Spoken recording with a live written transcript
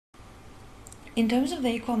in terms of the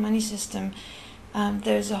equal money system,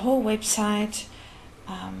 there's a whole website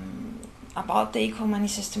about the equal money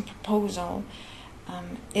system proposal.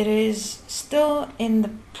 It is still in the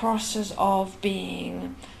process of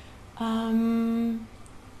being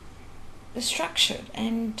structured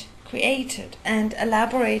and created and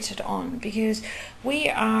elaborated on, because we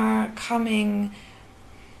are coming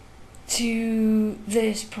to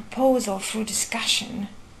this proposal through discussion.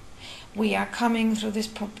 We are coming through this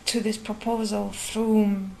proposal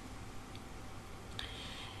through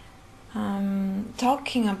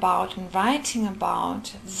talking about and writing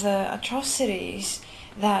about the atrocities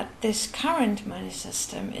that this current money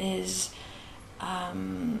system is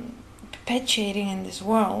perpetuating in this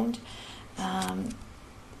world,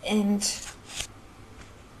 and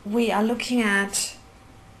we are looking at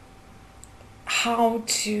how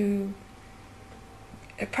to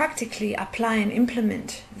practically apply and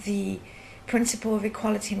implement the principle of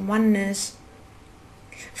equality and oneness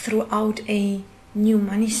throughout a new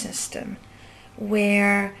money system,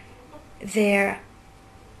 where there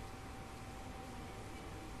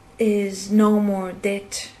is no more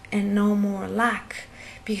debt and no more lack.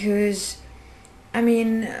 Because, I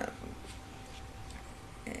mean,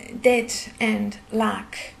 debt and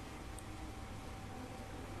lack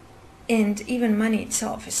and even money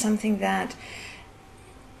itself is something that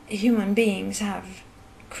human beings have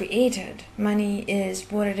created. Money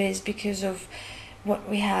is what it is because of what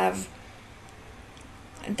we have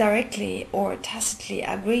directly or tacitly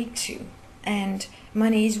agreed to, and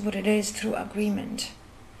money is what it is through agreement,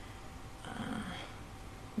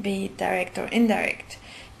 be it direct or indirect.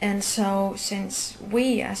 And so, since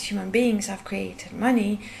we as human beings have created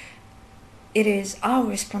money, it is our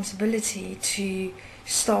responsibility to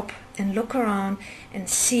stop and look around and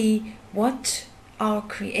see what our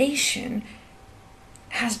creation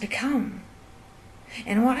has become,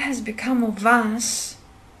 and what has become of us,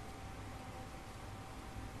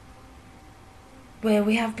 where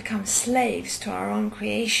we have become slaves to our own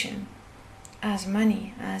creation as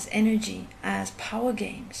money, as energy, as power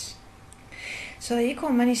games. So the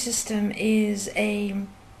equal money system is a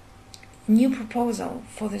new proposal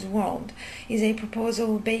for this world, is a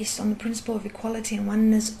proposal based on the principle of equality and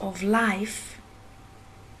oneness of life,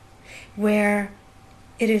 where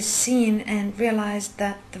it is seen and realized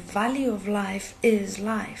that the value of life is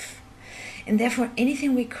life. And therefore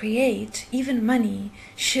anything we create, even money,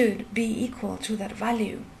 should be equal to that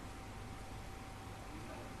value.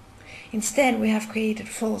 Instead, we have created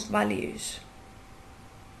false values,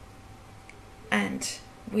 and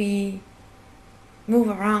we move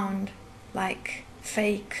around like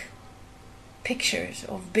fake pictures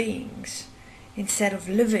of beings instead of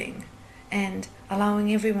living and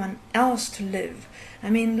allowing everyone else to live. I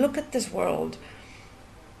mean, look at this world.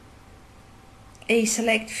 A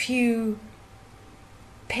select few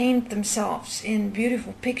paint themselves in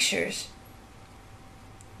beautiful pictures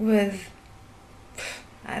with,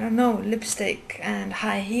 I don't know, lipstick and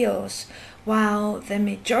high heels, while the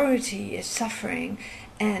majority is suffering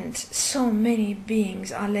and so many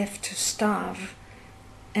beings are left to starve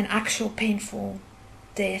an actual painful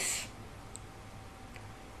death.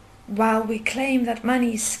 While we claim that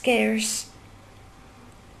money is scarce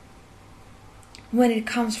when it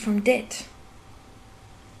comes from debt.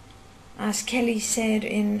 As Kelly said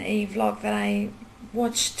in a vlog that I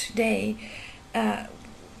watched today,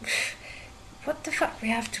 what the fuck, we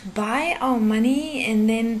have to buy our money, and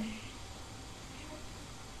then,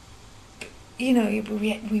 you know,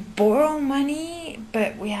 we borrow money,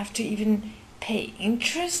 but we have to even pay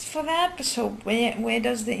interest for that. So where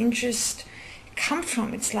does the interest come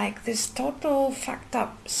from? It's like this total fucked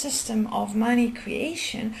up system of money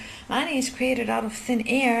creation. Money is created out of thin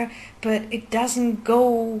air, but it doesn't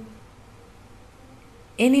go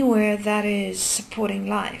anywhere that is supporting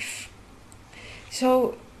life.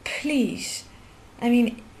 So please, I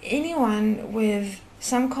mean, anyone with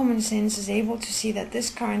some common sense is able to see that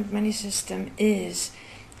this current money system is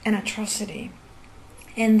an atrocity,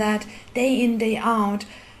 and that day in, day out,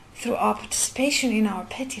 through our participation in our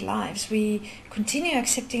petty lives, we continue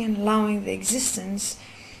accepting and allowing the existence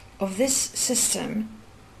of this system,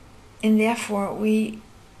 and therefore we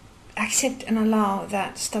accept and allow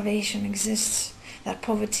that starvation exists, that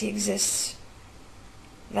poverty exists,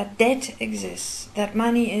 that debt exists, that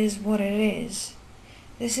money is what it is.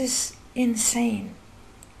 This is insane.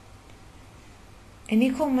 An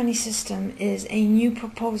equal money system is a new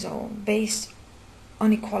proposal based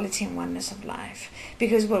on equality and oneness of life,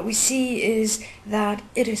 because what we see is that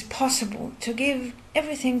it is possible to give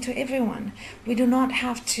everything to everyone. We do not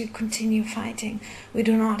have to continue fighting. We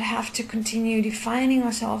do not have to continue defining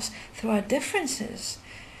ourselves through our differences.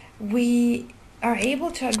 We are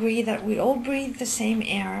able to agree that we all breathe the same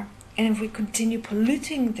air, and if we continue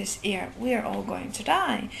polluting this air, we are all going to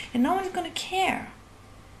die, and no one's going to care.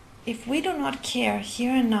 If we do not care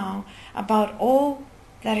here and now about all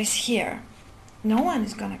that is here, no one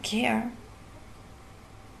is going to care.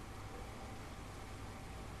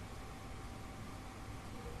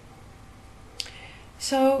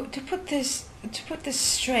 So to put this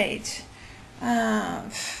straight,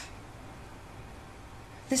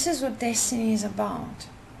 this is what destiny is about.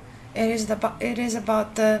 It is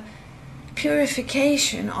about the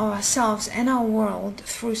purification of ourselves and our world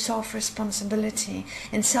through self-responsibility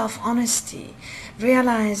and self-honesty,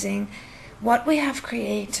 realizing what we have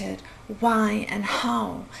created, why and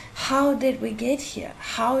how. How did we get here?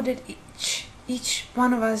 How did each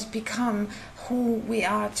one of us become who we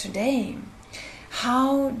are today?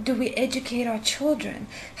 How do we educate our children?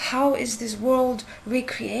 How is this world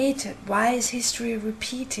recreated? Why is history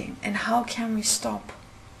repeating? And how can we stop?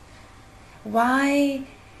 Why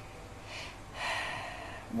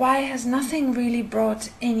has nothing really brought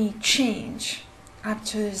any change up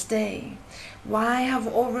to this day? Why have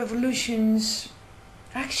all revolutions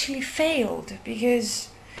actually failed? Because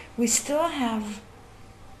we still have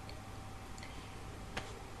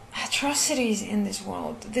atrocities in this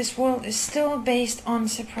world. This world is still based on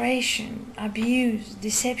separation, abuse,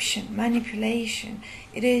 deception, manipulation.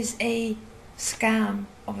 It is a scam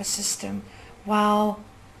of a system, while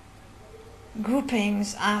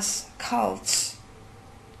groupings as cults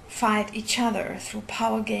fight each other through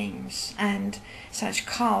power games, and such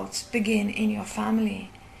cults begin in your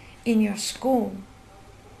family, in your school,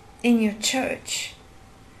 in your church.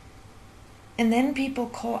 And then people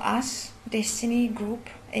call us, Destiny Group,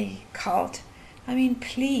 a cult. I mean,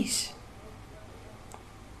 please.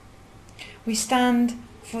 We stand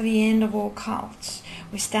for the end of all cults.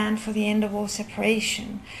 We stand for the end of all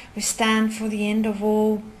separation. We stand for the end of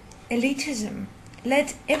all elitism.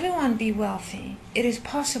 Let everyone be wealthy. It is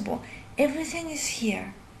possible. Everything is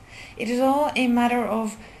here. It is all a matter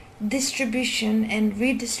of distribution and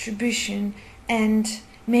redistribution, and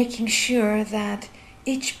making sure that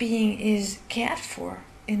each being is cared for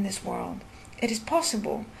in this world. It is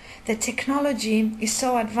possible. The technology is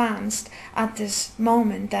so advanced at this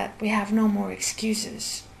moment that we have no more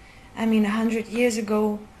excuses. I mean, 100 years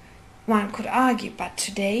ago, one could argue, but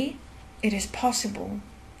today, it is possible.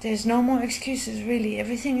 There's no more excuses, really.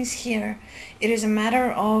 Everything is here. It is a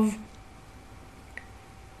matter of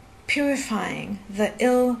purifying the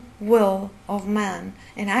ill will of man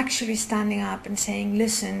and actually standing up and saying,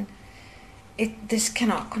 listen, this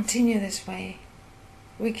cannot continue this way.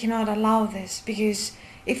 We cannot allow this, because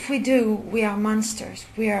if we do, we are monsters.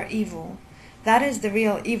 We are evil. That is the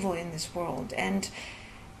real evil in this world. And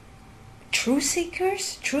truth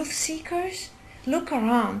seekers, look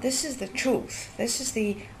around. This is the truth. This is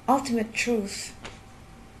the ultimate truth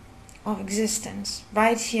of existence,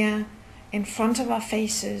 right here in front of our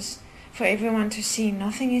faces, for everyone to see.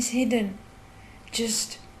 Nothing is hidden.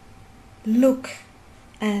 Just look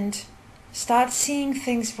and start seeing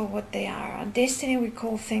things for what they are. Our destiny, we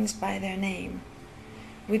call things by their name.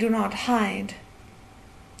 We do not hide,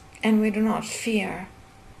 and we do not fear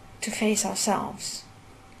to face ourselves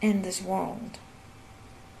in this world.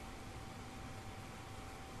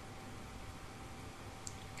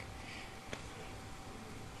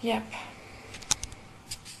 Yep.